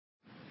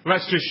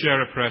Let's just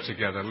share a prayer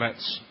together.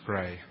 Let's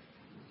pray.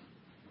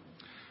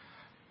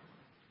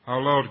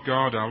 Our Lord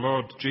God, our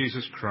Lord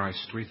Jesus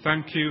Christ, we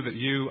thank you that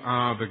you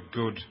are the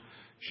good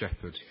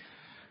shepherd.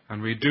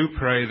 And we do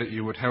pray that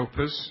you would help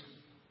us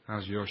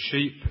as your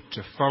sheep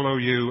to follow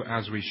you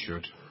as we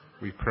should.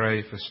 We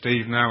pray for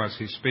Steve now as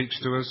he speaks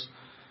to us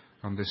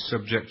on this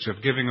subject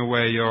of giving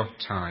away your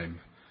time.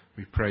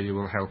 We pray you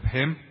will help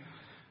him,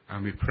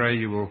 and we pray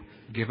you will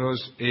give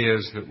us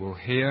ears that will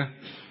hear,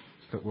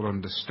 that will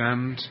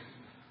understand,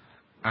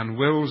 and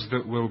wills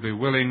that will be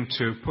willing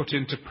to put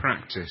into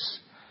practice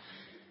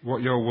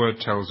what your word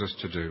tells us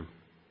to do.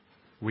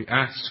 We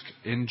ask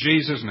in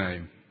Jesus'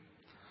 name.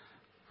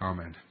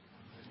 Amen.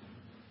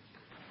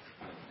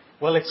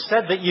 Well, it's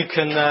said that you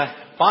can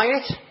buy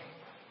it,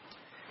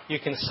 you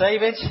can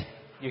save it,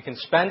 you can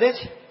spend it,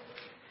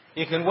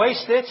 you can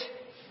waste it,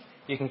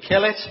 you can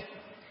kill it,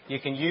 you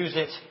can use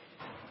it,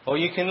 or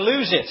you can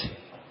lose it.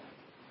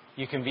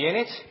 You can be in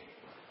it,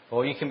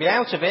 or you can be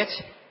out of it,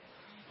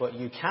 but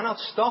you cannot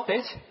stop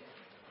it,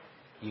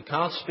 you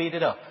can't speed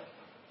it up,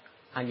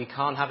 and you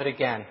can't have it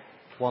again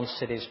once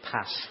it is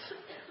past.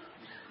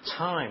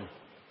 Time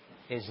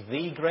is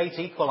the great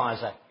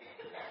equalizer.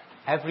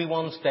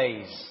 Everyone's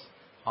days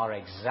are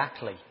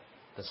exactly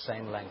the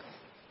same length.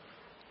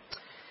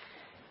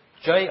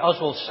 J.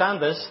 Oswald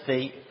Sanders,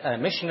 the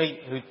missionary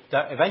who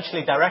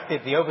eventually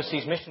directed the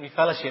Overseas Missionary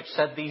Fellowship,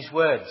 said these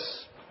words: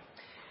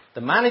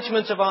 "The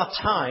management of our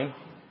time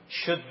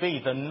should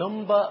be the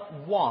number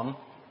one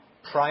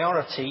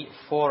priority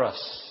for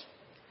us.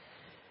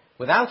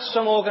 Without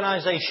some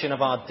organization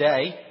of our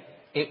day,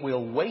 it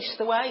will waste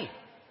away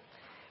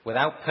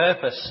without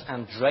purpose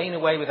and drain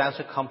away without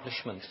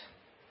accomplishment."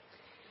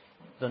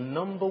 The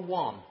number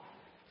one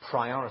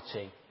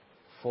priority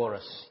for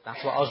us.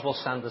 That's what Oswald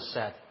Sanders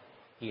said.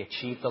 He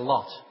achieved a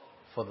lot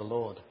for the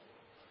Lord.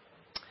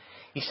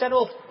 He said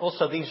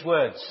also these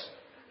words: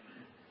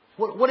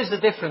 What is the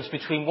difference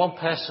between one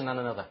person and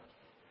another?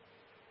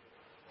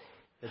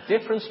 The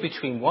difference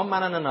between one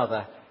man and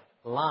another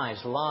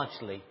lies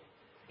largely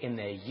in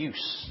their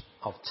use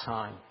of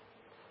time.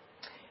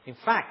 In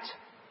fact,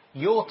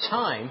 your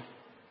time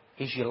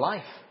is your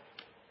life.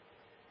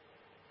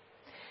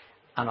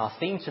 And our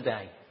theme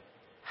today,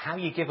 how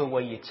you give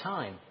away your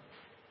time,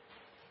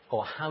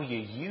 or how you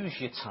use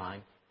your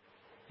time,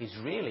 is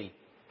really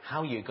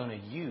how you're going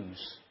to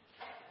use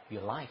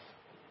your life,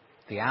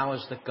 the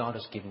hours that God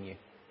has given you.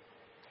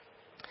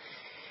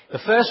 The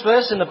first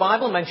verse in the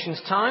Bible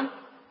mentions time.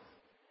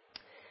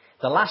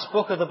 The last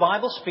book of the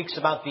Bible speaks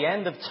about the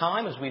end of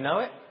time as we know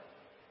it.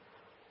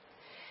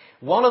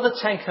 One of the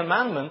Ten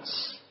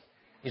Commandments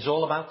is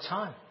all about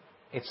time.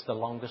 It's the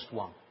longest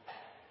one.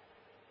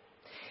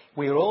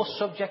 We are all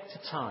subject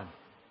to time.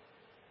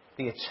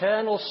 The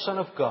eternal Son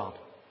of God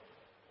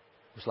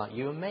was like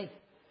you and me,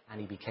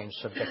 and he became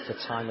subject to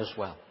time as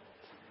well.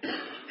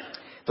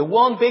 The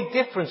one big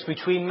difference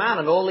between man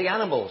and all the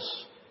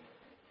animals.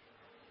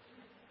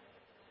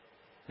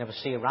 Never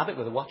see a rabbit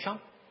with a watch on?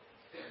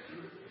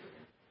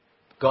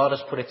 God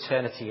has put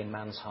eternity in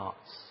man's hearts.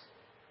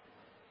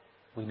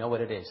 We know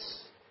what it is.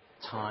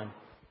 Time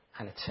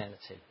and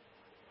eternity.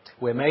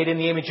 We're made in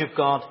the image of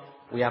God.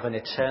 We have an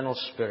eternal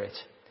spirit.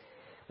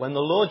 When the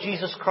Lord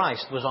Jesus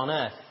Christ was on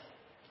earth,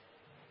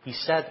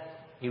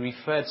 he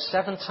referred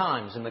 7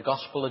 times in the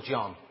Gospel of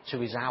John to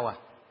his hour.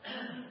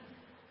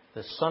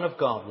 The Son of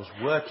God was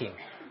working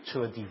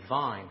to a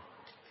divine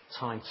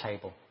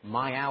timetable.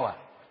 My hour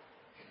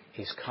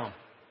is come,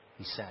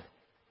 he said,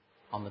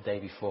 on the day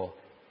before,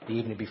 the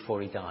evening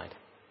before he died.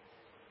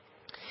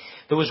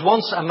 There was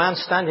once a man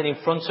standing in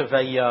front of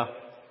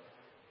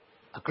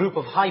a group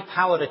of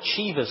high-powered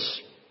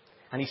achievers,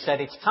 and he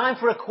said, "It's time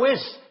for a quiz."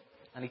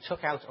 And he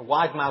took out a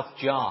wide-mouthed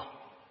jar,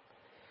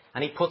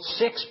 and he put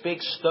 6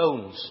 big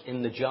stones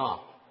in the jar.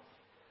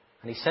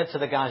 And he said to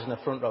the guys in the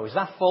front row, "Is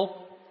that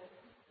full?"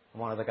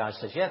 And one of the guys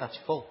says, "Yeah, that's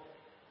full."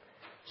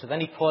 So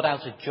then he poured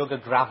out a jug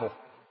of gravel,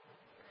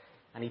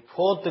 and he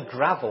poured the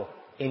gravel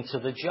into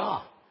the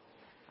jar,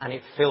 and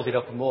it filled it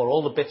up more.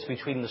 All the bits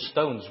between the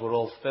stones were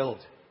all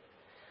filled.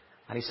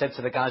 And he said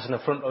to the guys in the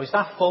front row, "Is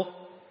that full?"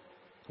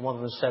 And one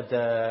of them said,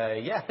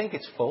 "Yeah, I think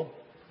it's full."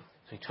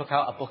 So he took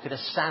out a bucket of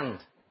sand.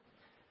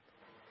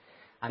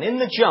 And in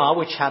the jar,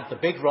 which had the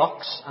big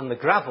rocks and the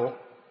gravel,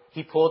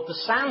 he poured the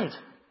sand.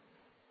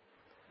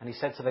 And he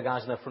said to the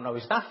guys in the front row,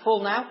 "Is that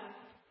full now?"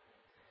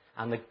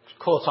 And they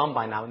caught on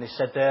by now, and they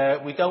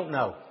said, "We don't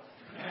know."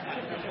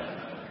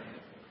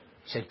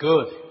 He said,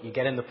 "Good, you're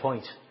getting the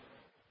point."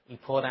 He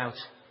pulled out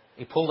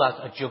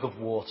a jug of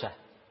water.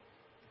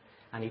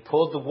 And he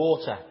poured the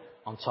water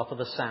on top of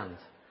the sand,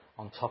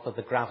 on top of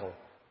the gravel,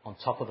 on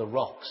top of the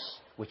rocks,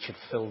 which had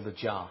filled the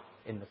jar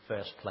in the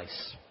first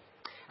place.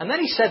 And then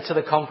he said to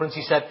the conference,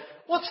 he said,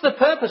 "What's the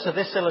purpose of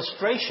this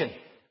illustration?"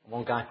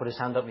 One guy put his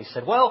hand up and he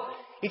said, "Well,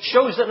 it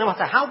shows that no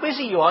matter how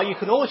busy you are, you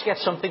can always get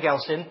something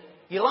else in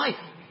your life."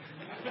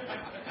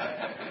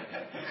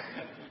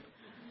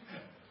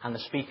 And the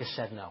speaker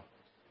said, "No.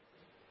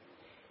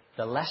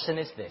 The lesson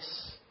is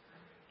this.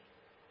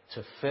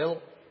 To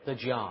fill the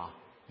jar,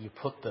 You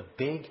put the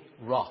big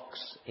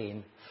rocks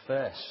in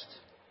first.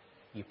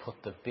 You put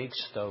the big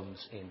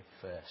stones in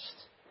first.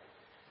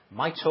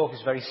 My talk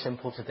is very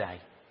simple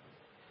today.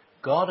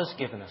 God has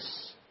given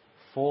us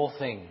 4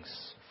 things,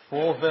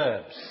 4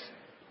 verbs,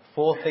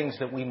 4 things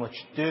that we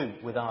must do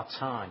with our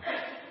time.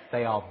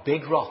 They are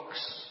big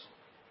rocks.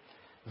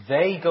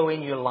 They go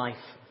in your life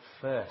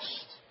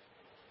first.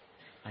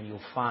 And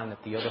you'll find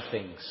that the other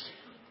things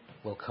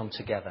will come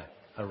together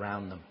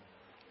around them.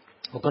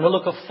 We're going to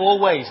look at 4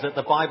 ways that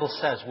the Bible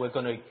says we're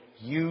going to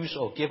use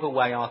or give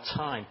away our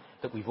time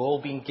that we've all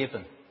been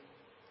given.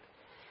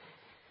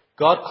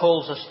 God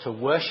calls us to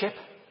worship.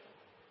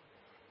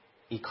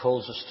 He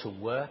calls us to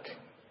work.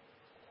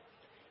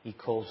 He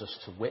calls us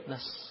to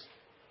witness.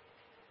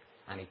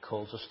 And He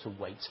calls us to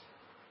wait.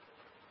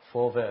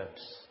 4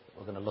 verbs that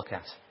we're going to look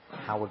at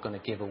how we're going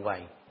to give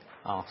away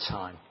our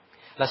time.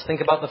 Let's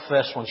think about the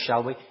first one,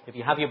 shall we? If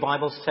you have your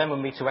Bibles, turn with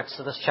me to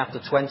Exodus chapter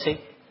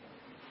 20.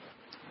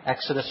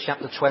 Exodus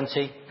chapter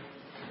 20.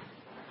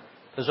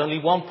 There's only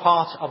one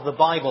part of the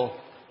Bible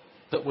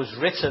that was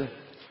written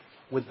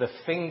with the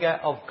finger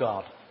of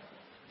God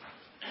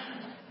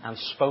and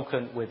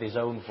spoken with His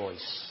own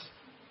voice.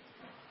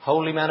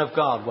 Holy men of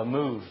God were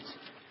moved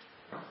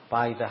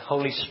by the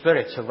Holy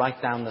Spirit to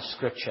write down the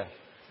Scripture.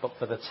 But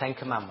for the 10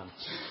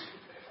 Commandments,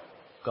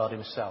 God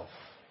Himself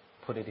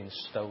put it in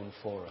stone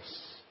for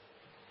us.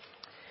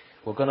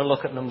 We're going to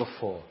look at number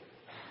 4.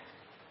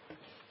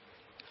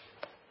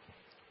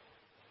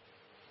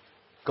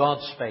 God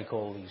spake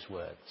all these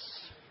words.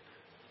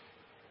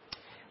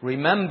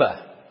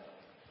 Remember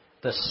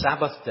the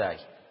Sabbath day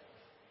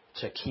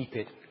to keep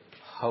it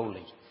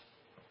holy.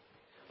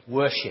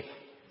 Worship.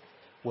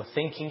 We're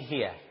thinking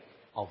here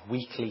of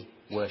weekly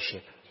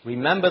worship.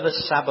 Remember the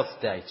Sabbath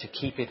day to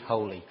keep it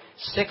holy.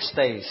 6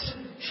 days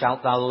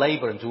shalt thou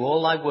labour and do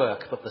all thy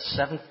work, but the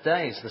 7th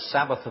day is the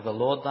Sabbath of the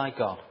Lord thy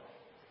God.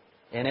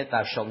 In it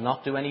thou shalt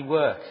not do any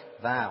work,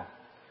 thou,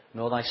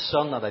 nor thy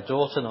son, nor thy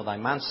daughter, nor thy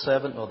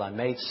manservant, nor thy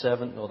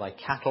maidservant, nor thy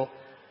cattle,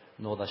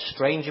 nor thy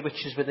stranger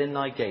which is within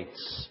thy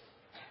gates.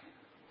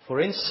 For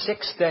in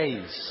 6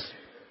 days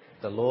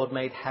the Lord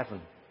made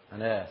heaven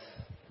and earth,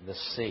 the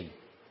sea,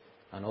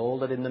 and all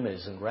that in them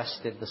is, and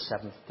rested the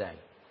 7th day.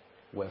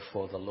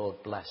 Wherefore the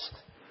Lord blessed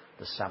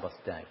the Sabbath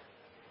day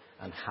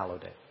and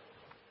hallowed it.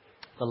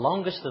 The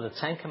longest of the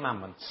 10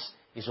 Commandments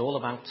is all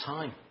about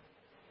time.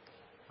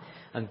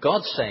 And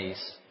God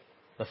says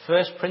the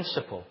first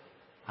principle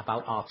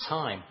about our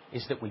time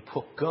is that we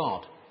put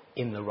God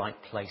in the right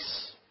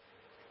place.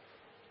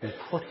 We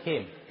put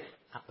Him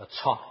at the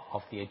top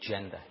of the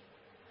agenda.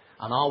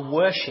 And our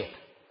worship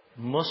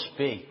must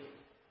be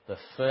the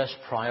first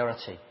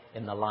priority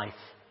in the life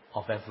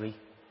of every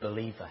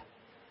believer.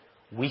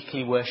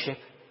 Weekly worship,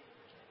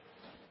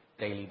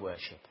 daily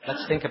worship.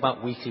 Let's think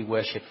about weekly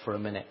worship for a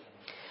minute.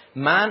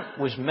 Man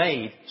was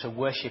made to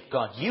worship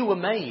God. You were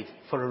made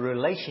for a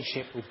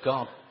relationship with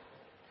God.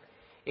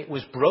 It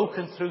was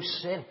broken through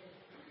sin.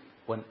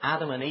 When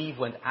Adam and Eve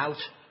went out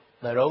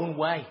their own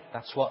way.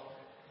 That's what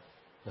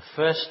the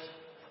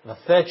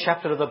 3rd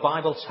chapter of the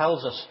Bible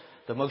tells us.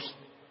 The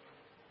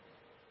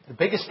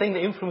biggest thing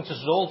that influences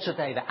us all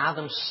today, that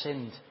Adam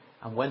sinned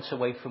and went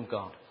away from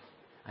God.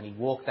 And he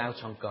walked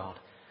out on God.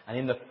 And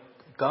in the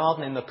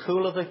garden, in the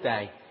cool of the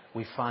day,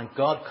 we find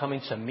God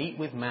coming to meet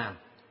with man.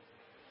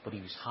 But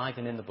He was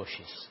hiding in the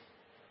bushes.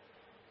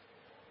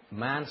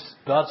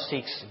 God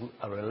seeks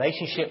a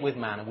relationship with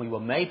man, and we were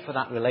made for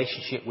that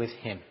relationship with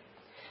Him.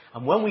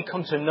 And when we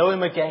come to know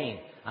Him again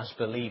as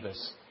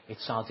believers,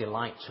 it's our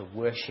delight to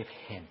worship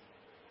Him.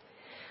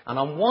 And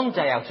on one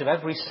day out of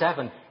every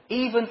 7,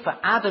 even for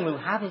Adam who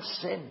hadn't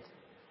sinned,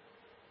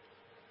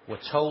 we're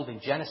told in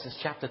Genesis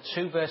chapter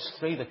 2 verse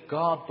 3 that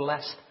God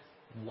blessed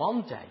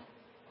one day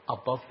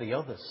above the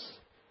others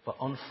for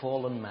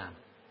unfallen man.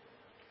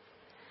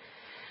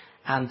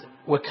 And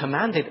we're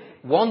commanded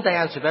one day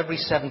out of every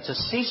 7 to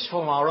cease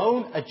from our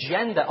own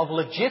agenda of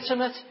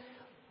legitimate,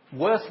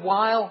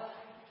 worthwhile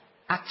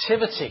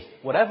activity,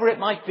 whatever it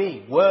might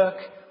be, work,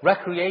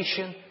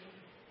 recreation.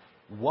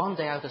 One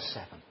day out of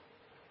 7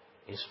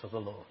 is for the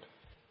Lord.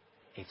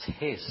 It's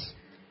His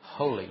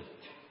holy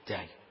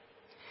day.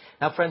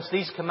 Now, friends,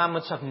 these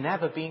commandments have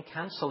never been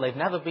cancelled. They've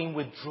never been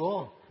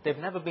withdrawn. They've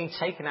never been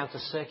taken out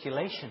of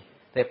circulation.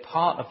 They're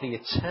part of the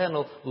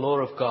eternal law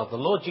of God. The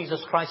Lord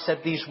Jesus Christ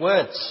said these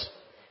words.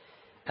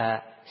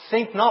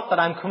 Think not that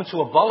I'm come to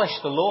abolish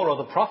the law or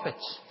the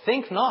prophets.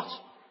 Think not.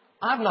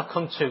 I've not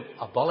come to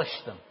abolish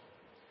them,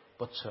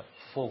 but to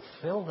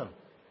fulfill them.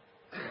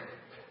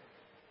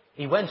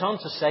 He went on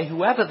to say,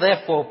 whoever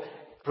therefore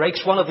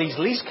breaks one of these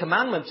least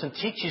commandments and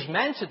teaches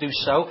men to do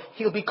so,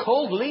 he'll be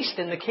called least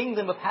in the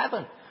kingdom of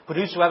heaven. But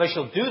whosoever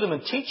shall do them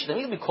and teach them,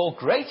 he'll be called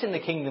great in the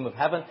kingdom of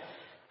heaven.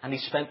 And he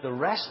spent the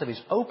rest of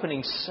his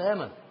opening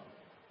sermon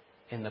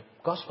in the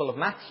Gospel of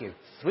Matthew,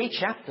 3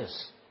 chapters,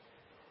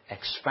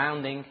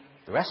 expounding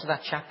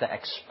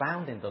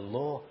the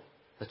law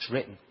that's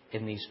written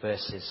in these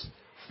verses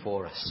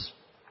for us.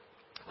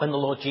 When the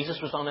Lord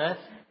Jesus was on earth,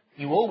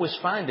 you always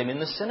find Him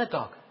in the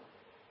synagogue.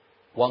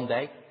 One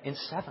day in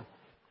 7.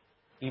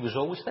 He was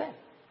always there.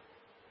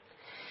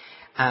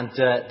 And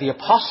the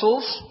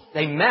apostles,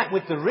 they met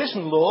with the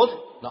risen Lord,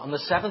 not on the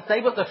seventh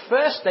day, but the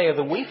first day of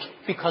the week,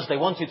 because they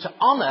wanted to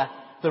honour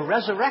the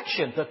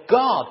resurrection, that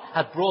God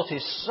had brought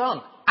his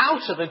Son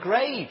out of the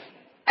grave.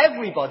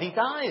 Everybody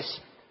dies.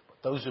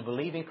 But those who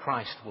believe in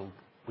Christ will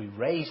be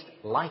raised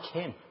like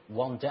him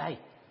one day.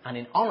 And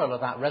in honour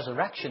of that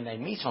resurrection, they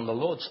meet on the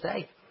Lord's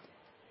day.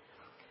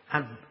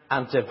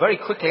 And very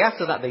quickly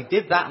after that, they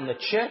did that, and the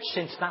church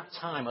since that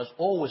time has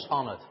always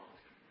honoured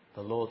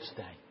the Lord's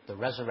day, the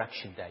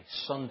resurrection day,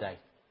 Sunday.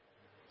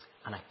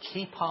 And a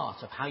key part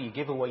of how you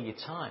give away your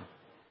time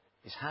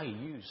is how you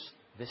use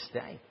this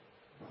day.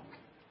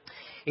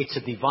 It's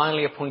a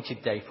divinely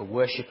appointed day for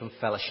worship and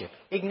fellowship.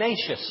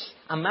 Ignatius,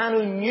 a man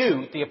who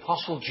knew the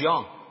Apostle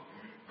John,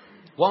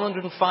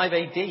 105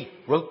 AD,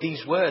 wrote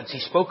these words. He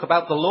spoke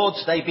about the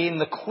Lord's Day being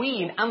the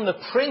queen and the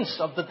prince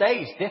of the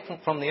days,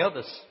 different from the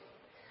others.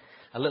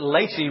 A little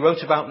later he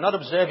wrote about not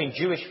observing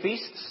Jewish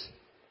feasts,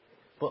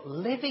 but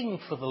living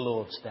for the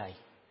Lord's Day.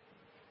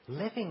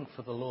 Living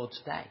for the Lord's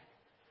Day.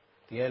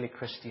 The early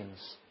Christians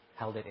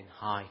held it in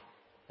high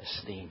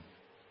esteem.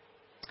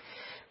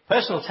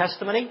 Personal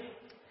testimony.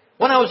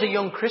 When I was a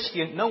young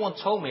Christian, no one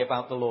told me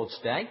about the Lord's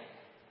Day.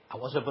 I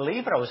was a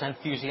believer. I was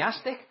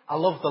enthusiastic. I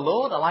loved the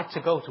Lord. I liked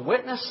to go to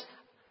witness.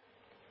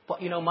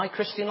 But, my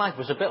Christian life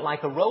was a bit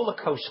like a roller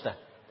coaster.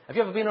 Have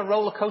you ever been on a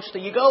roller coaster?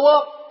 You go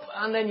up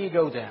and then you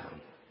go down.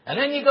 And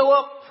then you go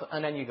up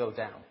and then you go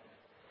down.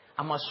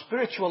 And my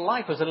spiritual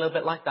life was a little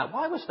bit like that.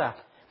 Why was that?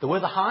 There were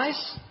the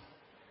highs,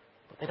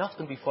 but they'd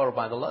often be followed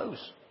by the lows.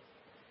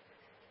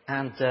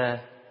 And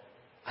I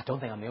don't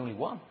think I'm the only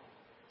one.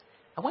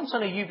 I went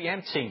on a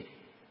UBM team.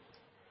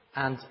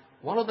 And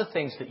one of the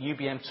things that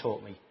UBM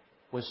taught me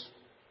was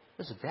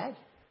there's a day.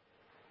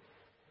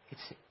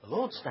 It's the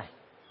Lord's Day.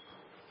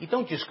 You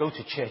don't just go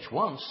to church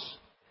once.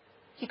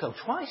 You go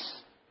twice.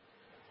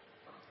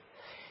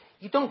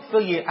 You don't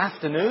fill your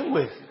afternoon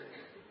with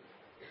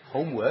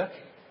homework,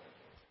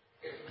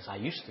 as I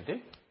used to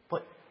do,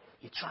 but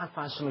you try and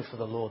find something for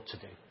the Lord to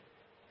do.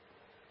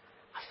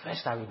 At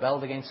first I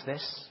rebelled against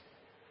this,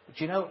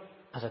 but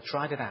as I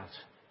tried it out,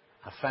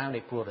 I found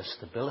it brought a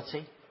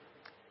stability.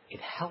 It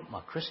helped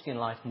my Christian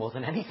life more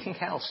than anything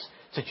else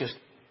to just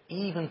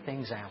even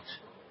things out.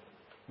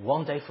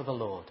 One day for the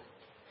Lord.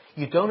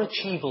 You don't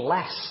achieve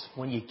less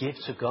when you give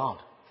to God.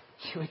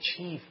 You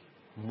achieve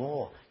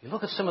more. You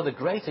look at some of the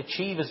great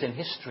achievers in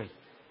history.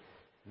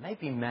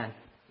 Maybe men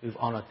who've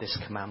honoured this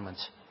commandment.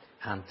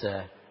 And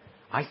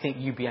I think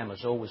UBM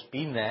has always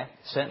been there.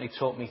 Certainly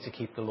taught me to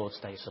keep the Lord's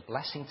Day. It's a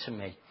blessing to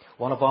me.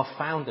 One of our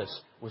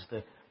founders was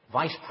the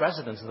vice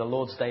president of the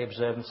Lord's Day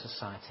Observance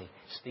Society.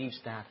 Steve's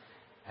dad,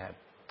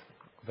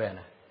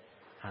 Werner.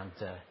 And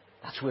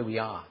that's where we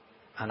are.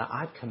 And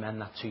I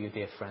commend that to you,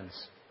 dear friends.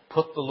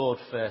 Put the Lord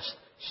first.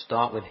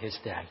 Start with his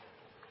day.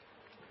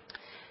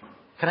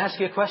 Can I ask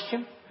you a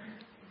question?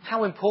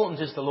 How important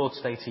is the Lord's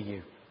Day to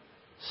you?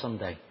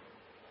 Sunday.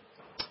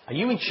 Are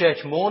you in church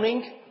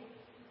morning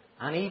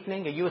and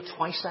evening? Are you a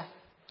twicer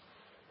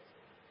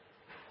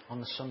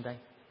on the Sunday?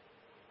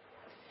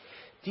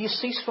 Do you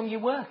cease from your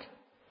work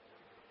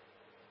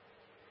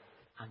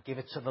and give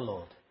it to the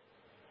Lord?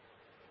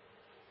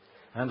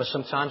 I remember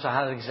sometimes I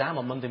had an exam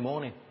on Monday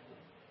morning.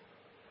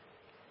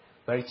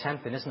 Very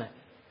tempting, isn't it?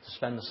 To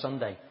spend the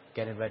Sunday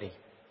getting ready.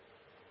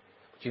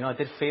 But I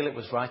did feel it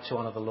was right to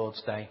honour the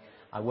Lord's Day.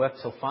 I worked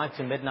till 5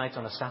 to midnight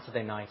on a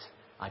Saturday night.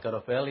 I got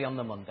up early on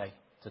the Monday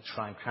to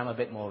try and cram a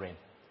bit more in.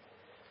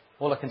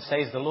 All I can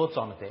say is the Lord's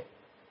honoured it.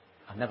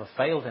 I've never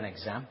failed an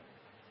exam.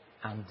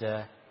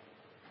 And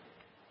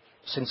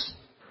since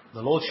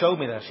the Lord showed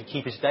me that I should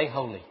keep his day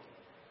holy,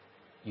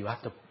 you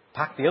have to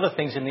pack the other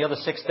things in the other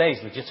 6 days.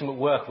 Legitimate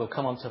work, we'll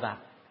come on to that.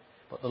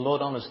 But the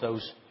Lord honours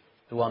those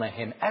who honour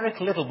him. Eric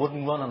Liddell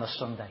wouldn't run on a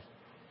Sunday.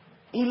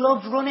 He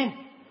loved running.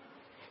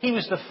 He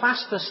was the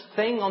fastest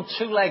thing on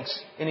 2 legs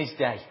in his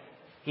day.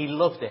 He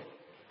loved it.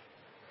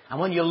 And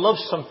when you love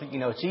something,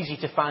 it's easy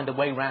to find a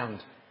way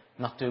round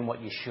not doing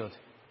what you should.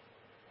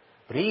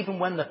 But even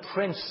when the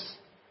Prince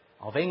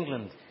of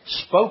England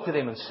spoke with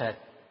him and said,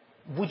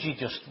 would you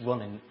just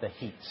run in the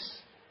heats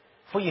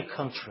for your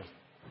country?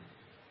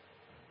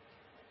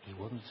 He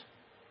wouldn't.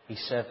 He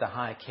served the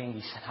higher king.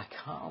 He said, I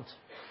can't.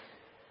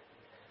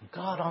 And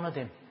God honoured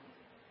him.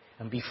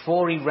 And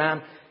before he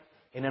ran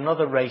in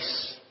another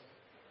race,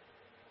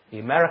 the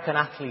American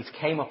athlete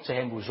came up to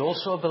him, who was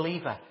also a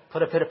believer,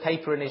 put a bit of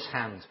paper in his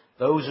hand.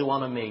 Those who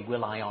honour me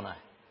will I honour.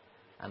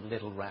 And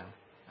Liddell ran.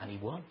 And he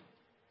won.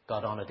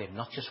 God honoured him,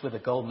 not just with a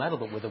gold medal,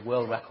 but with a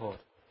world record.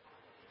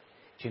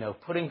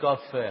 Putting God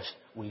first,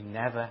 we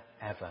never,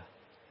 ever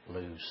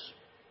lose.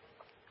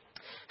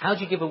 How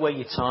do you give away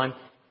your time?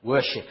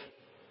 Worship.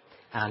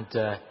 And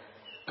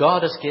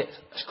God has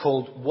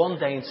called 1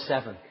 day in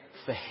 7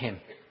 for him.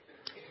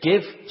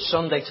 Give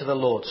Sunday to the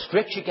Lord.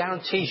 Scripture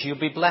guarantees you'll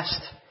be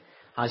blessed.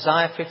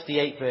 Isaiah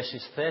 58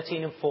 verses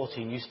 13 and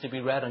 14 used to be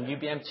read on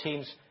UBM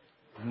teams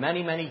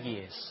many, many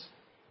years.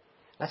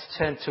 Let's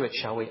turn to it,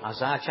 shall we?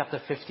 Isaiah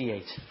chapter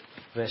 58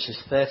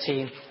 verses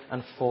 13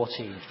 and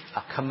 14.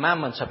 A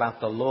commandment about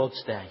the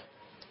Lord's day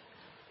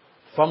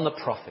from the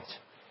prophet.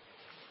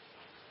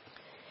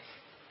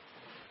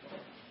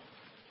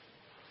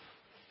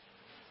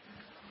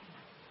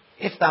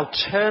 If thou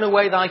turn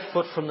away thy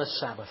foot from the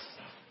Sabbath,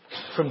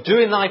 from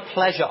doing thy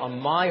pleasure on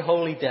my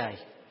holy day,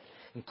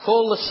 and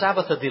call the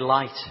Sabbath a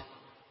delight,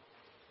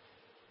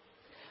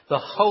 the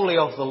holy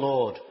of the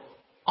Lord,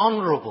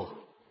 honourable,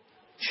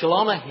 shall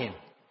honour him,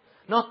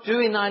 not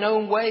doing thine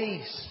own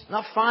ways,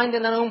 not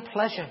finding thine own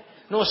pleasure,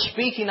 nor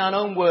speaking thine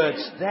own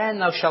words, then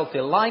thou shalt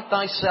delight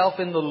thyself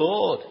in the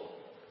Lord.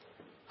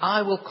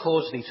 I will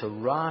cause thee to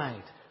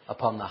ride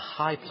upon the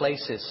high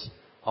places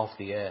of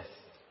the earth.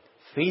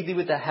 Feed thee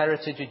with the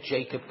heritage of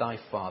Jacob thy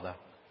father,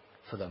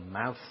 for the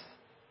mouth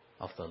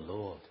of the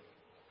Lord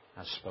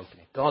has spoken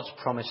it. God's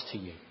promise to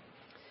you.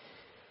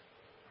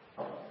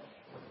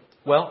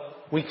 Well,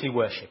 weekly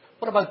worship.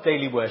 What about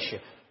daily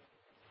worship?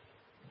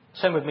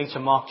 Turn with me to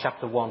Mark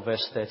chapter 1,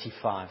 verse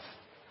 35.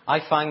 I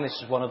find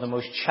this is one of the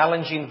most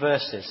challenging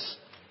verses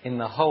in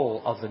the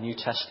whole of the New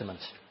Testament.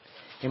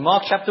 In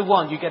Mark chapter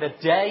 1, you get a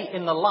day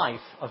in the life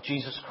of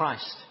Jesus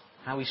Christ,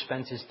 how he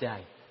spent his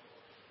day.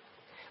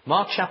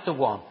 Mark chapter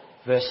 1,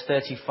 verse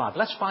 35.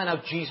 Let's find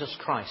out Jesus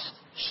Christ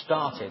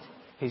started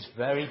his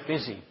very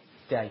busy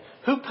day.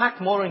 Who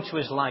packed more into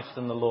his life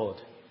than the Lord?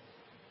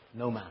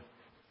 No man.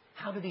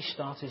 How did he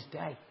start his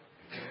day?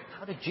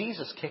 How did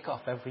Jesus kick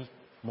off every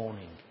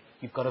morning?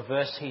 You've got a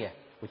verse here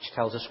which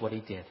tells us what he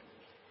did.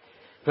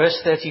 Verse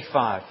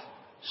 35,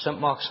 St.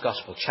 Mark's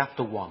Gospel,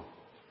 chapter 1.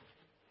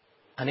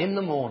 And in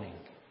the morning,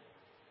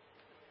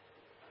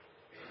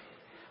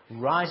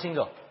 rising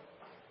up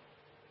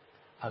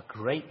a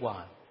great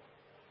while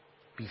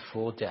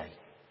before day,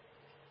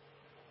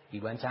 he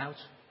went out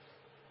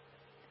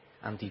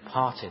and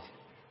departed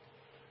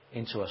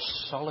into a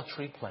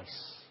solitary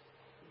place,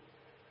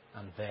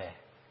 and there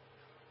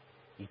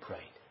he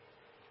prayed.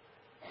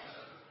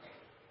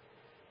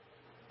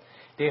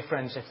 Dear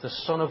friends, if the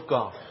Son of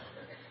God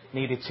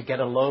needed to get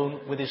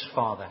alone with his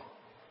Father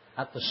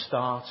at the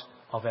start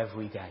of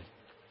every day,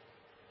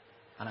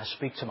 and I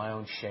speak to my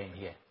own shame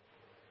here,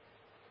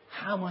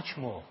 how much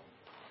more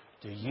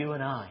do you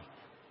and I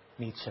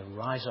need to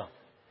rise up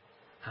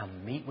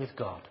and meet with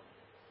God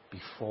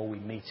before we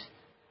meet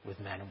with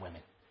men and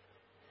women?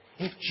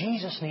 If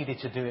Jesus needed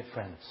to do it,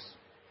 friends,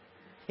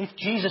 if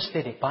Jesus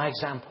did it by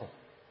example,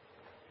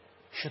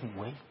 shouldn't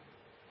we?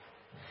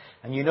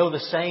 And you know the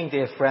saying,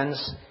 dear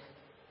friends,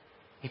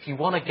 if you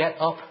want to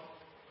get up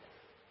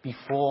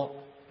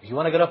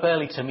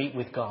early to meet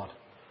with God,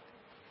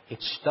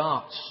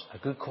 a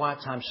good quiet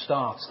time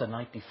starts the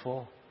night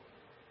before.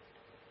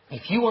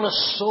 If you want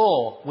to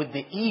soar with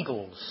the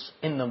eagles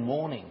in the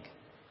morning,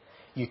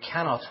 you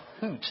cannot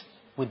hoot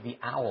with the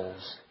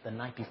owls the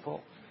night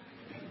before.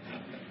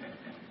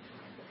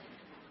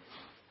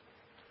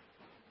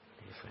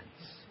 Dear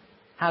friends,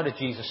 how did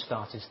Jesus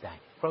start his day?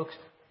 Folks,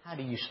 how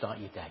do you start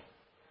your day?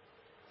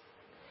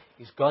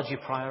 Is God your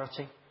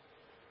priority?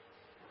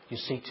 You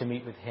seek to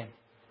meet with him?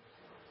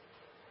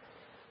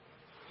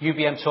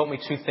 UBM taught me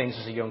two things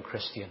as a young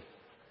Christian.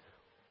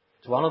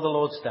 To honour the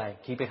Lord's day,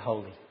 keep it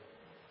holy.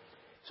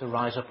 To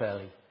rise up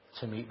early,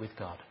 to meet with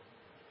God.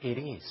 It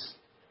is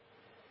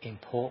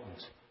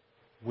important.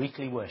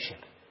 Weekly worship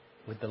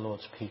with the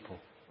Lord's people.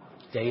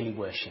 Daily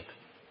worship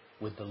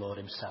with the Lord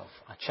himself.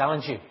 I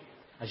challenge you,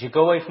 as you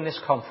go away from this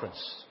conference,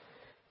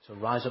 to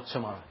rise up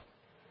tomorrow,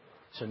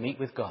 to meet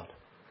with God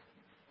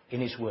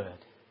in his word,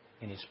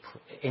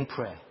 in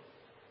prayer,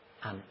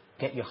 and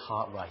get your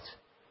heart right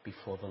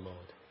before the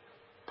Lord.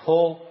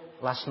 Paul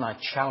last night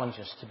challenged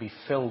us to be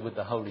filled with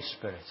the Holy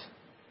Spirit,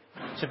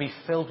 to be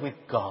filled with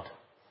God.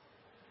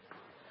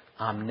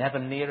 I'm never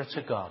nearer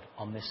to God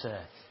on this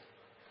earth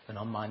than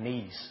on my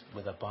knees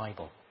with a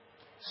Bible,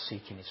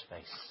 seeking his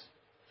face.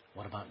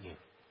 What about you?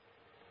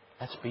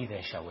 Let's be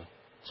there, shall we,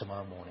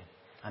 tomorrow morning.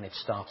 And it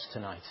starts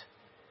tonight.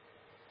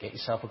 Get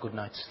yourself a good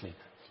night's sleep.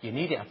 You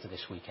need it after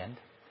this weekend.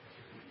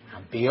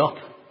 And be up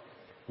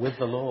with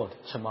the Lord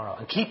tomorrow.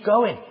 And keep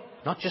going.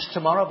 Not just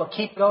tomorrow, but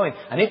keep going.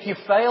 And if you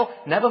fail,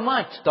 never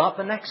mind. Start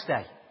the next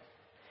day.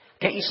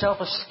 Get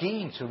yourself a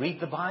scheme to read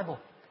the Bible.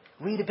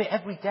 Read a bit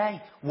every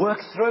day. Work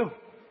through.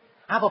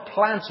 Have a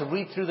plan to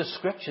read through the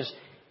Scriptures.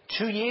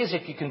 2 years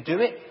if you can do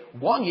it.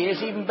 1 year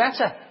is even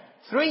better.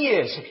 3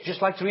 years if you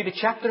just like to read a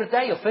chapter a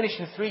day. You'll finish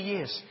in 3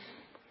 years.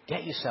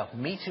 Get yourself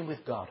meeting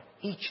with God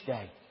each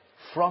day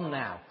from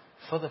now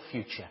for the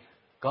future.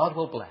 God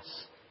will bless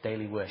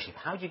daily worship.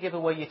 How do you give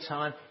away your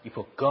time? You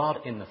put God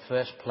in the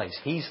first place.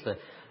 He's the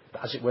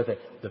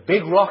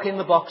big rock in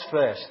the box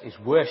first is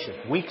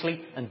worship,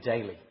 weekly and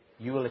daily.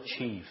 You will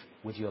achieve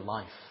with your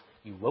life.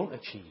 You won't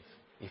achieve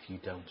if you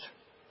don't.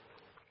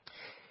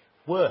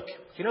 Work.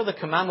 You know, the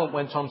commandment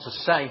went on to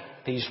say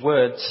these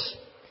words.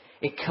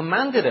 It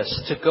commanded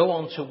us to go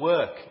on to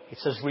work. It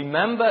says,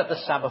 remember the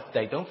Sabbath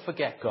day. Don't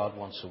forget God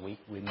once a week.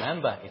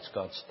 Remember it's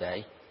God's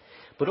day.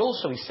 But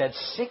also he said,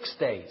 6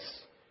 days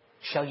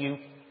shall you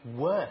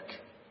work.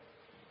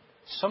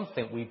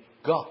 Something we've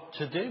got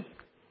to do.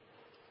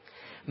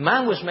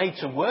 Man was made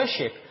to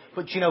worship,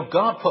 but you know,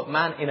 God put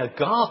man in a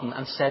garden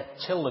and said,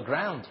 till the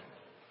ground.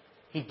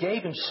 He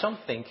gave him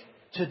something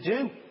to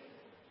do.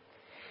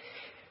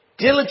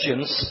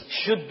 Diligence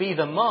should be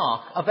the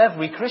mark of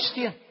every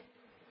Christian.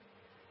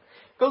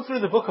 Go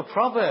through the book of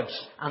Proverbs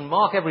and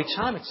mark every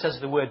time it says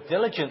the word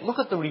diligent. Look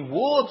at the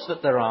rewards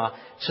that there are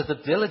to the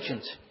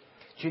diligent.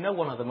 Do you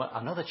know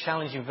another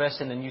challenging verse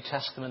in the New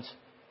Testament?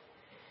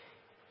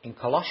 In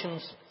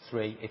Colossians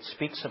 3, it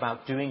speaks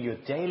about doing your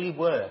daily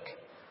work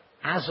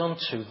as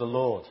unto the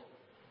Lord.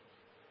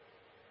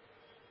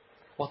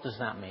 What does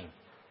that mean?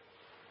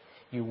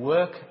 You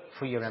work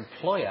for your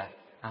employer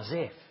as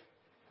if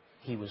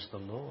he was the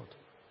Lord.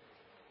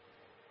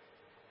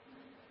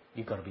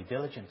 You've got to be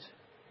diligent.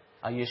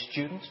 Are you a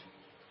student?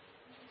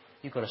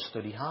 You've got to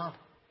study hard.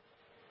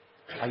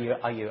 Are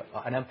you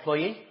an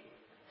employee?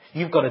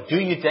 You've got to do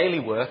your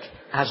daily work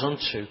as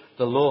unto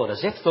the Lord,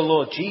 as if the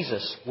Lord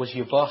Jesus was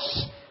your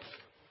boss.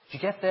 Did you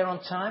get there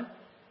on time?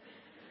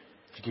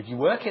 Did you give your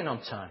work in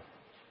on time?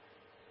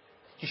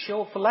 Did you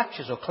show up for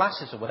lectures or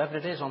classes or whatever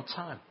it is on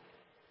time?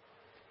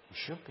 You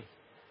should be.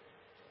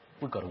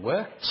 We've got to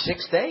work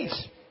 6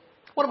 days.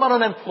 What about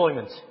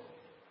unemployment?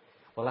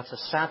 Well, that's a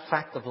sad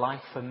fact of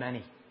life for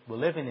many. We're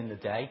living in the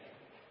day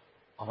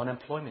of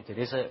unemployment. It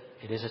is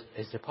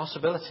a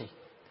possibility.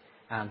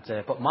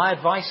 But my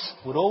advice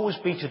would always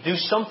be to do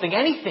something,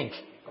 anything,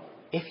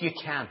 if you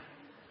can.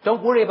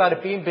 Don't worry about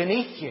it being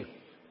beneath you.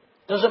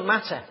 Doesn't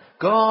matter.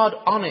 God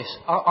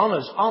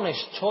honors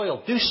honest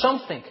toil. Do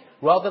something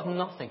rather than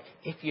nothing,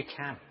 if you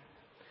can.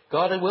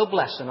 God will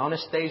bless an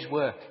honest day's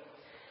work.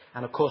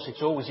 And of course,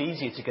 it's always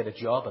easier to get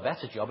a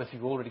better job, if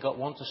you've already got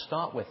one to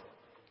start with.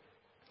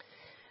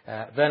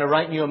 Werner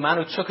Wright knew a man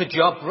who took a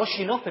job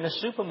brushing up in a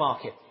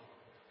supermarket.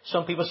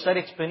 Some people said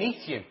it's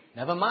beneath you.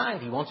 Never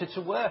mind, he wanted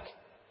to work.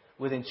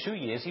 Within 2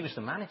 years, he was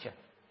the manager.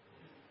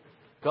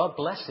 God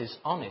blesses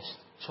honest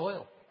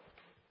toil.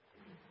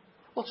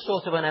 What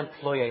sort of an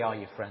employee are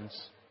you, friends?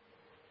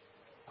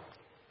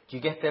 Do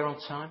you get there on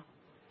time?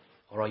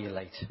 Or are you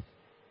late?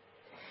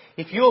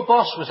 If your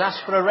boss was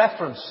asked for a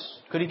reference,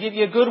 could he give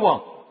you a good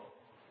one?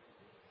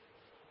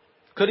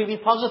 Could he be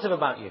positive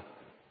about you?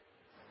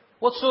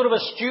 What sort of a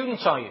student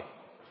are you?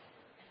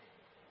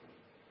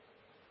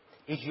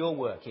 Is your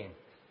work in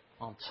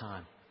on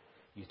time?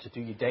 You to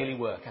do your daily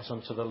work as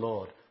unto the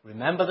Lord.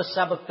 Remember the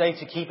Sabbath day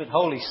to keep it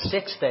holy.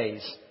 6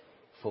 days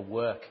for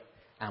work.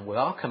 And we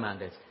are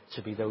commanded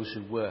to be those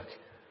who work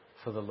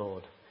for the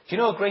Lord. Do you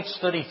know a great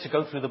study to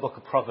go through the book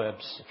of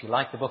Proverbs? If you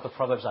like the book of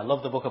Proverbs, I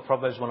love the book of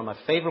Proverbs, one of my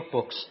favourite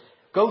books.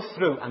 Go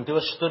through and do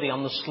a study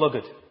on the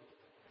sluggard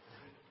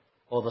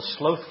or the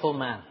slothful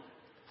man.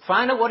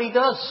 Find out what he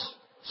does.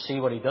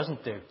 See what he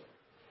doesn't do.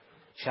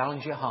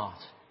 Challenge your heart.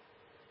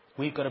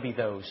 We've got to be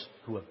those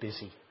who are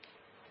busy.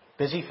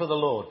 Busy for the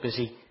Lord.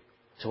 Busy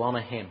to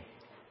honour Him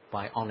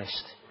by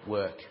honest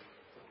work.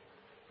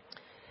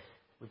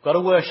 We've got to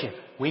worship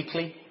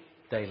weekly,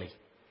 daily.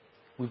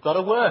 We've got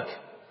to work.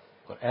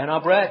 We've got to earn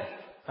our bread.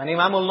 If any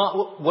man will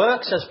not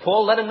work, says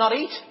Paul, let him not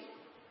eat.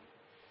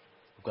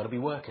 We've got to be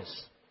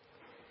workers.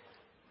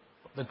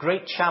 The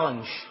great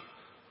challenge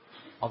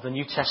of the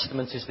New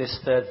Testament is this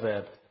third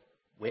verb.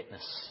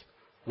 Witness.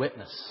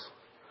 Witness.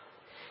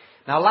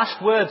 Now,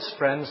 last words,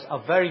 friends,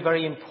 are very,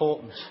 very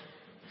important.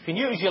 If you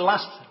knew it was your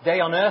last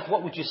day on earth,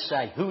 what would you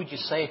say? Who would you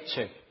say it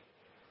to?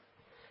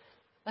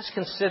 Let's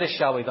consider,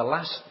 shall we, the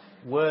last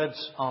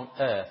words on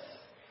earth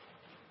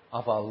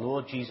of our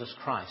Lord Jesus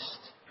Christ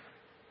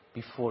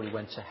before He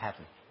went to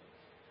heaven.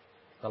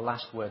 The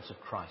last words of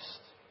Christ.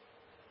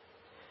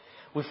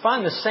 We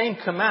find the same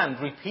command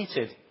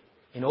repeated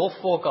in all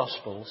 4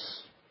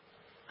 Gospels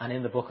and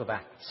in the book of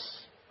Acts.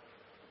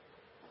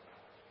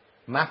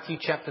 Matthew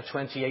chapter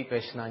 28,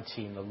 verse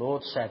 19.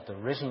 The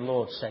risen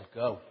Lord said,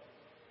 go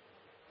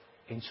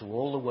into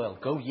all the world.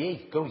 Go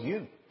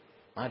you,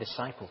 my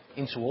disciple,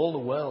 into all the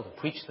world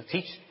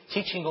and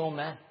teaching all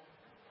men.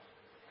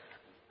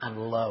 And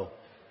lo,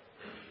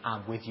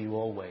 I'm with you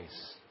always.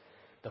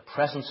 The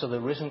presence of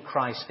the risen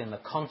Christ in the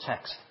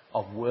context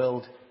of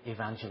world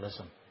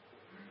evangelism.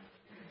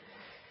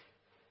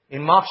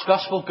 In Mark's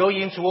Gospel, go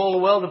ye into all the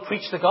world and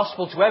preach the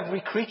gospel to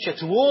every creature,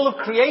 to all of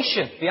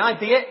creation. The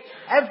idea,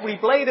 every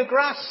blade of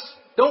grass.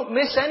 Don't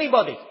miss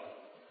anybody.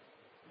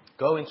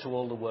 Go into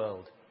all the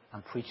world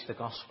and preach the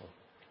gospel.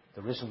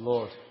 The risen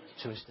Lord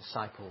to His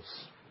disciples.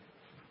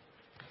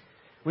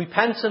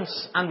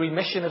 Repentance and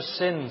remission of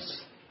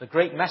sins. The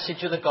great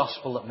message of the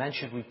gospel that men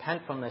should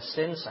repent from their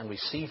sins and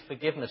receive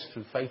forgiveness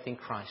through faith in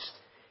Christ.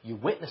 You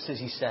witnesses,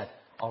 He said,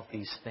 of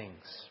these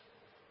things.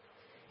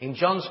 In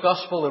John's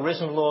Gospel, the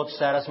risen Lord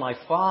said, as my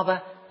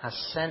Father has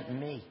sent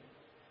me,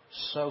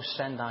 so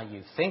send I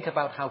you. Think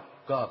about how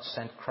God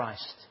sent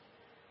Christ.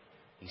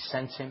 He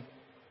sent Him.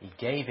 He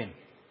gave Him.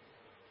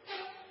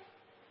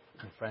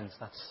 And friends,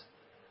 that's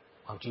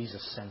how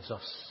Jesus sends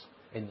us.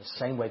 In the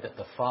same way that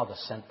the Father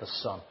sent the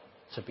Son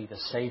to be the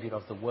Saviour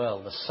of the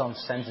world, the Son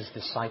sends His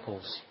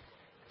disciples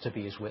to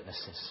be His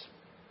witnesses.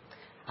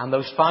 And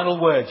those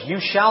final words, you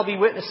shall be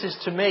witnesses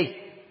to me,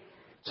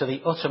 to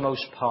the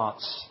uttermost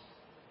parts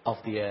of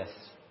the earth.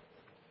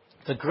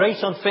 The great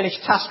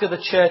unfinished task of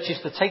the church is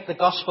to take the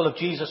gospel of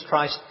Jesus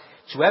Christ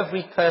to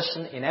every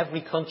person, in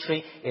every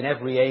country, in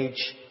every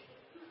age.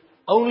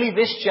 Only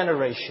this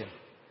generation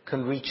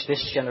can reach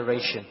this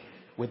generation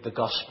with the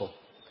gospel.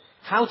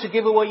 How to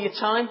give away your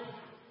time?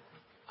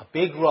 A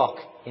big rock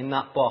in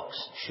that box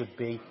should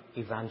be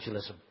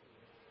evangelism.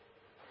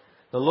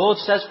 The Lord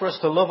says for us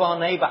to love our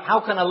neighbour.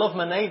 How can I love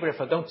my neighbour if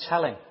I don't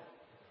tell him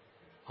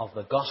of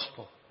the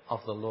gospel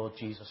of the Lord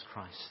Jesus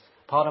Christ?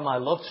 Part of my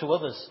love to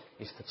others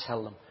is to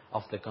tell them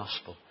of the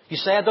gospel. You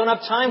say, I don't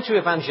have time to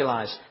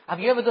evangelise. Have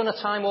you ever done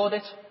a time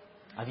audit?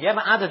 Have you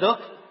ever added up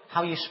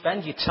how you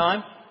spend your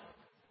time?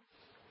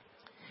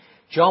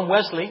 John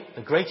Wesley,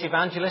 the great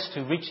evangelist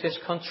who reached this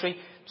country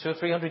 200 or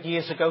 300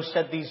 years ago,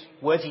 said these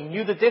words. He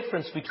knew the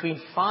difference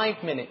between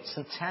 5 minutes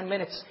and 10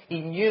 minutes.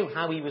 He knew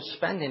how he was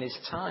spending his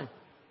time.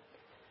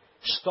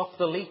 Stop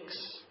the leaks.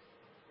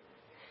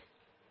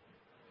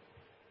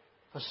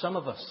 For some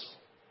of us,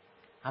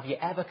 have you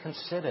ever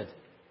considered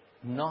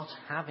not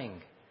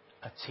having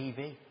a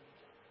TV?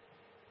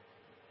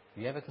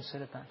 Have you ever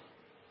considered that?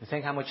 You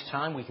think how much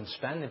time we can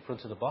spend in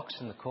front of the box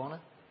in the corner?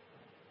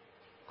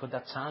 Could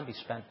that time be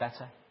spent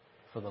better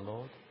for the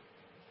Lord?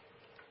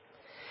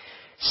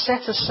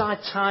 Set aside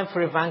time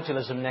for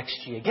evangelism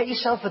next year. Get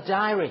yourself a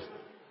diary.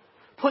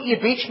 Put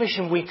your beach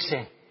mission weeks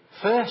in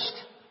first.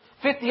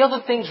 Fit the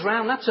other things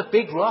round. That's a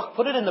big rock.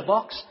 Put it in the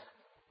box.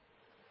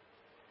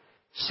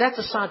 Set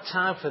aside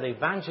time for the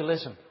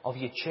evangelism of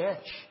your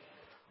church,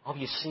 of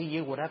your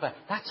CU, whatever.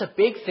 That's a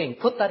big thing.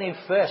 Put that in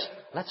first.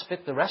 Let's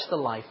fit the rest of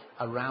life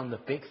around the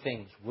big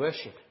things.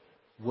 Worship,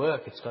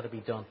 work, it's got to be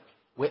done.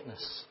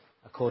 Witness,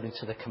 according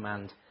to the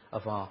command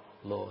of our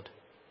Lord.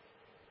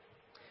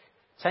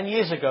 10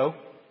 years ago,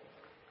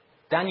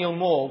 Daniel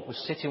Moore was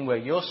sitting where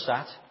you're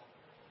sat,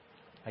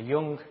 a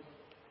young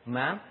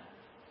man,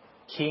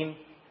 keen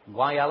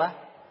Waiala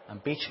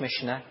and beach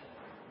missioner,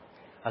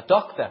 a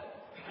doctor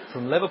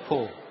from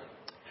Liverpool.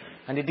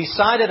 And he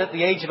decided at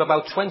the age of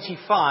about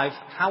 25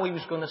 how he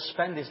was going to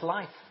spend his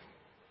life.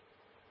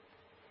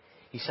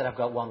 He said, I've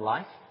got one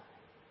life.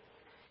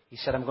 He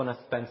said, I'm going to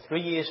spend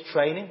 3 years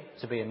training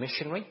to be a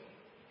missionary.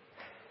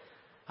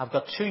 I've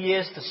got 2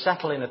 years to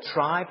settle in a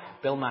tribe,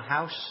 build my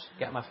house,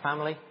 get my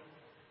family,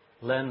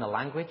 learn the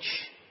language.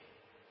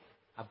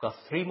 I've got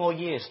 3 more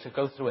years to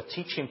go through a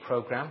teaching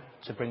program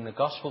to bring the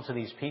gospel to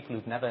these people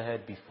who've never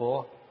heard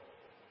before.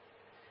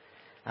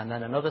 And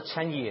then another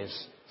 10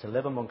 years to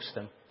live amongst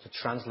them, to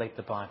translate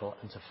the Bible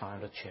and to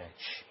found a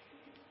church.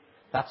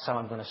 That's how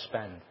I'm going to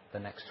spend the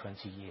next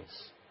 20 years.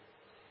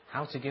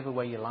 How to give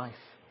away your life.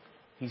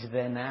 He's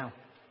there now.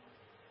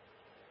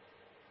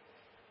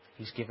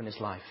 He's given his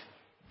life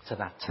to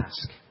that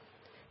task.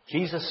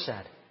 Jesus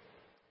said,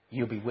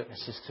 you'll be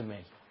witnesses to me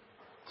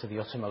to the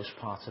uttermost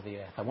part of the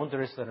earth. I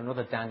wonder, is there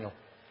another Daniel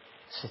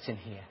sitting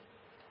here,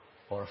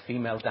 or a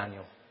female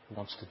Daniel who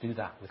wants to do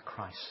that with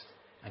Christ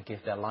and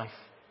give their life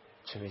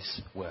to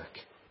his work?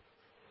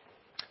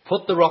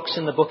 Put the rocks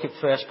in the bucket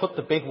first. Put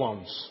the big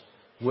ones.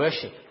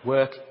 Worship,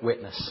 work,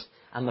 witness.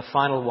 And the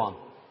final one.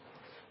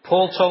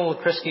 Paul told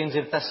the Christians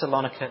in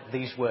Thessalonica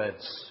these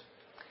words.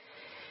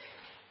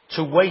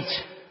 To wait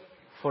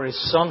for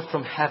his Son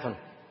from heaven,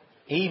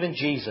 even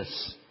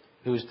Jesus,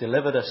 who has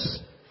delivered us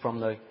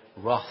from the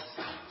wrath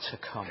to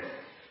come.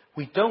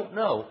 We don't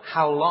know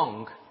how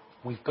long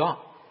we've got.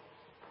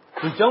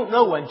 We don't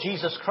know when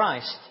Jesus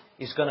Christ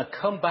is going to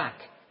come back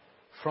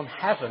from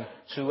heaven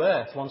to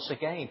earth once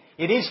again.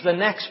 It is the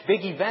next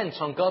big event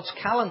on God's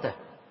calendar.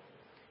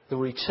 The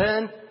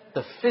return,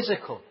 the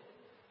physical,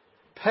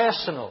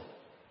 personal,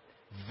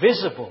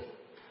 visible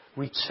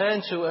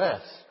return to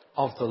earth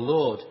of the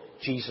Lord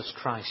Jesus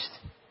Christ.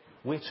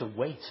 We're to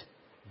wait.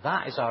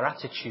 That is our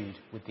attitude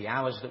with the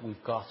hours that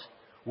we've got.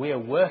 We are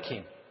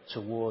working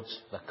towards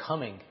the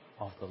coming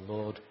of the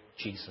Lord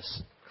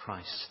Jesus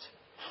Christ.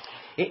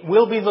 It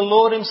will be the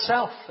Lord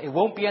himself. It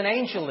won't be an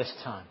angel this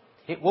time.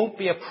 It won't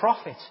be a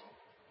prophet.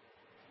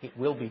 It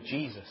will be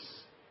Jesus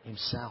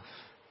himself.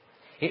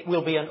 It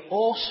will be an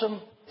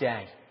awesome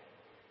day.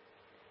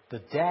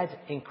 The dead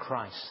in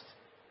Christ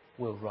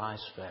will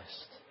rise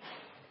first.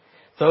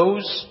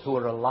 Those who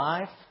are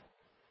alive,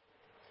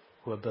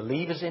 who are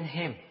believers in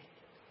him,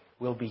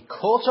 will be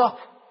caught up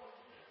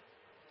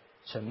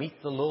to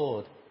meet the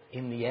Lord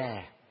in the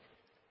air.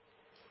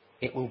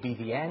 It will be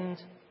the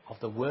end of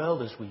the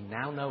world as we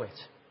now know it,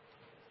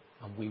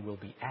 and we will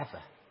be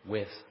ever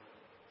with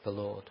the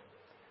Lord.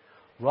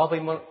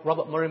 Robert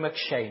Murray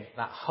McShane,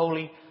 that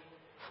holy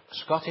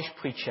Scottish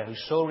preacher who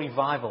saw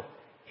revival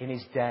in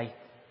his day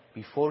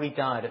before he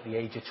died at the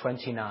age of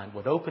 29,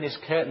 would open his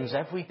curtains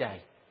every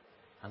day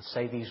and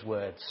say these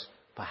words,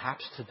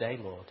 perhaps today,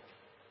 Lord,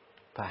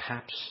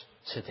 perhaps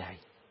today.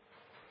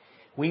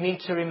 We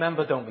need to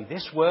remember, don't we?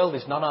 This world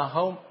is not our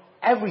home.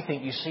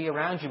 Everything you see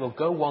around you will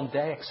go one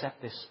day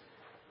except this,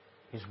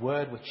 his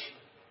word, which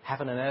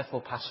heaven and earth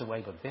will pass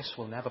away, but this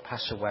will never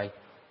pass away.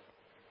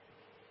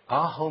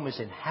 Our home is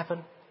in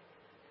heaven,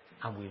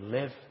 and we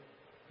live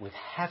with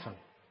heaven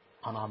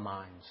on our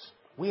minds.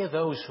 We are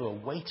those who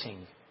are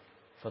waiting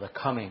for the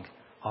coming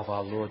of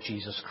our Lord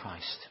Jesus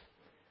Christ.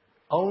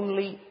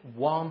 Only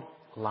one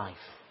life.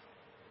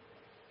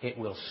 It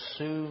will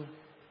soon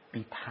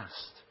be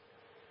past.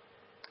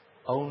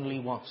 Only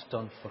what's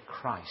done for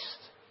Christ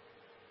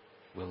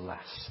will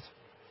last.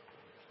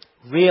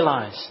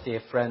 Realize,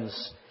 dear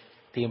friends,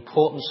 the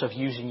importance of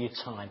using your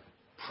time.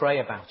 Pray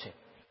about it.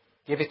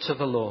 Give it to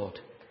the Lord.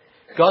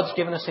 God's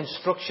given us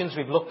instructions.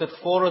 We've looked at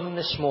 4 of them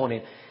this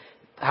morning.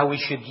 How we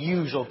should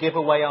use or give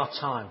away our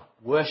time.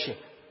 Worship,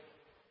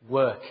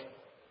 work,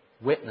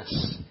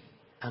 witness,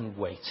 and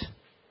wait.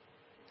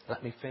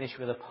 Let me finish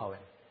with a poem.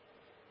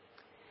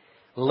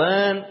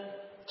 Learn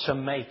to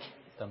make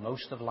the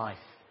most of life.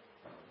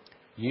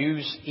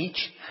 Use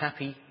each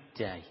happy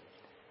day.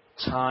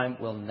 Time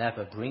will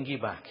never bring you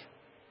back.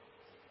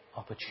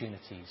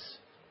 Opportunities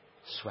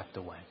swept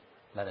away.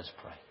 Let us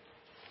pray.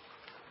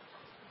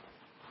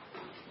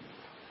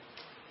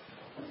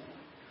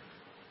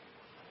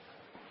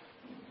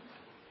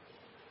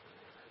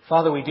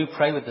 Father, we do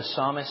pray with the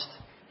psalmist.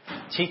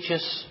 Teach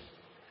us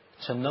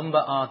to number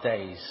our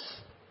days,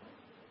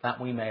 that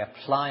we may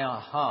apply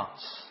our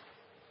hearts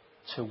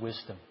to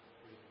wisdom.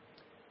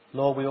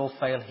 Lord, we all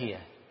fail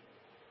here,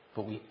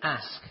 but we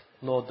ask,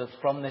 Lord, that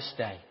from this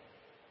day,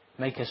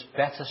 make us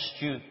better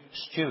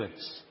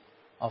stewards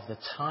of the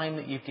time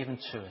that you've given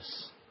to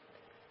us.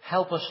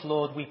 Help us,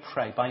 Lord, we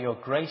pray, by your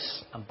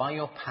grace and by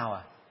your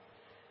power,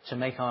 to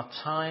make our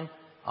time,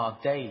 our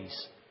days,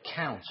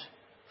 count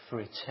for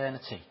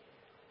eternity.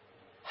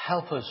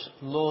 Help us,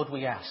 Lord,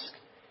 we ask,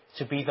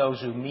 to be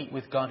those who meet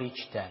with God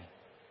each day.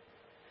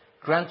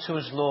 Grant to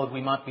us, Lord,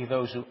 we might be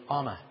those who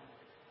honour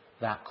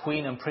that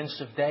Queen and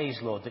Prince of Days,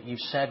 Lord, that you've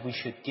said we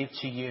should give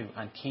to you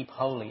and keep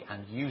holy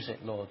and use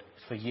it, Lord,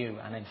 for you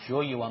and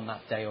enjoy you on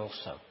that day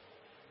also.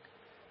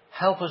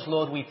 Help us,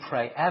 Lord, we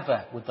pray,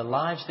 ever with the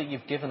lives that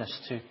you've given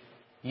us to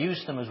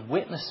use them as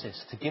witnesses,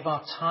 to give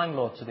our time,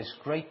 Lord, to this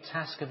great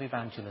task of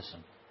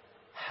evangelism.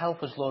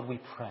 Help us, Lord, we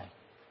pray,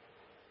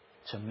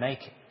 to make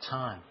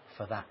time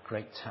for that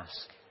great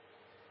task.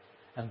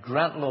 And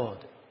grant, Lord,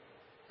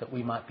 that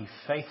we might be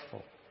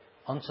faithful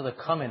unto the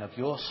coming of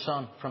your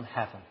Son from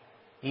heaven,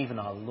 even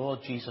our Lord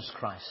Jesus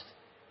Christ,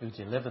 who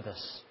delivered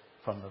us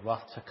from the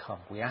wrath to come.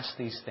 We ask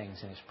these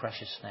things in his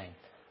precious name.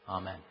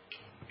 Amen.